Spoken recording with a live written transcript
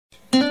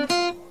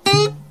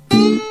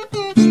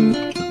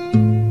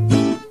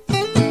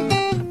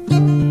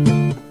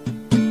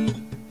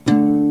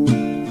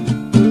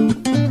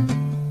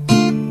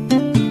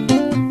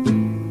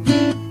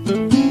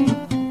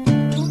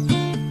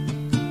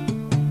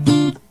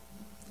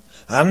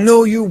I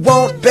know you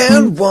won't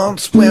bend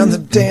once when the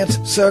dance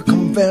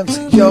circumvents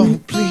your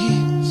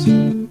pleas.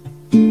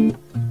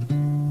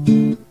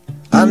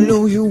 I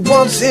know you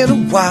once in a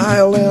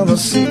while and a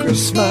secret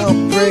smile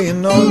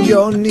praying on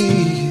your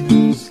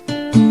knees.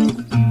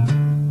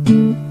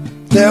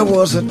 There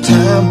was a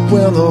time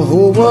when the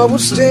whole world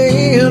would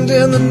stand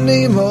in the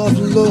name of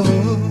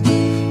love.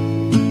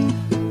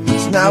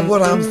 It's not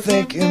what I'm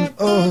thinking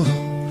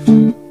of.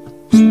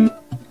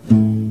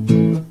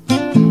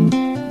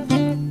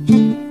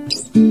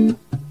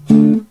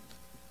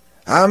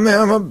 I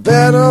remember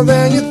better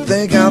than you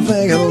think. I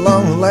think at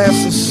long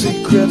last the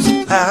secret's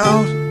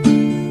out.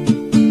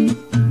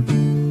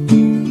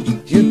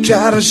 You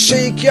try to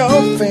shake your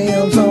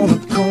fans on the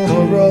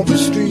corner of the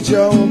street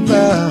you're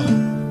about.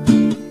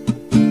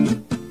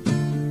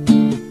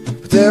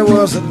 But there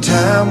was a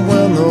time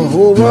when the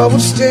whole world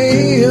would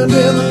stand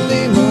in the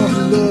name of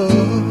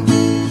love.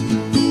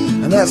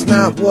 And that's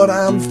not what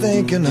I'm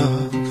thinking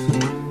of.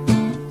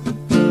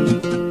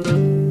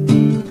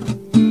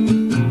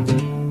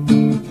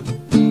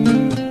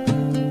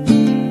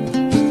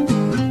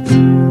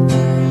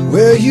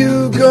 Where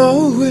you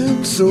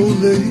going so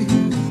late?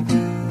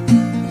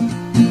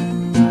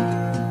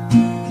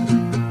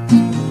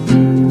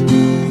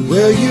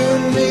 Where you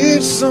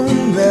need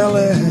some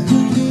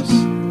balance?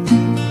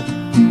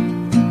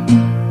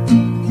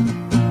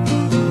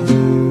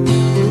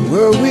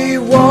 Where we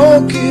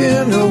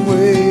walking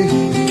away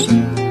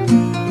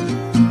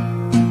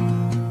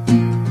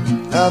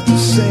at the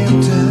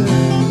same time?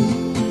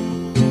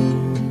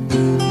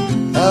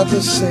 At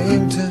the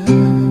same time.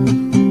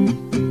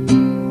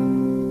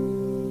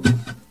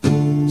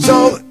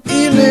 So the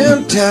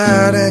evening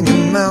tide and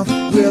your mouth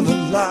with a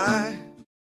lie.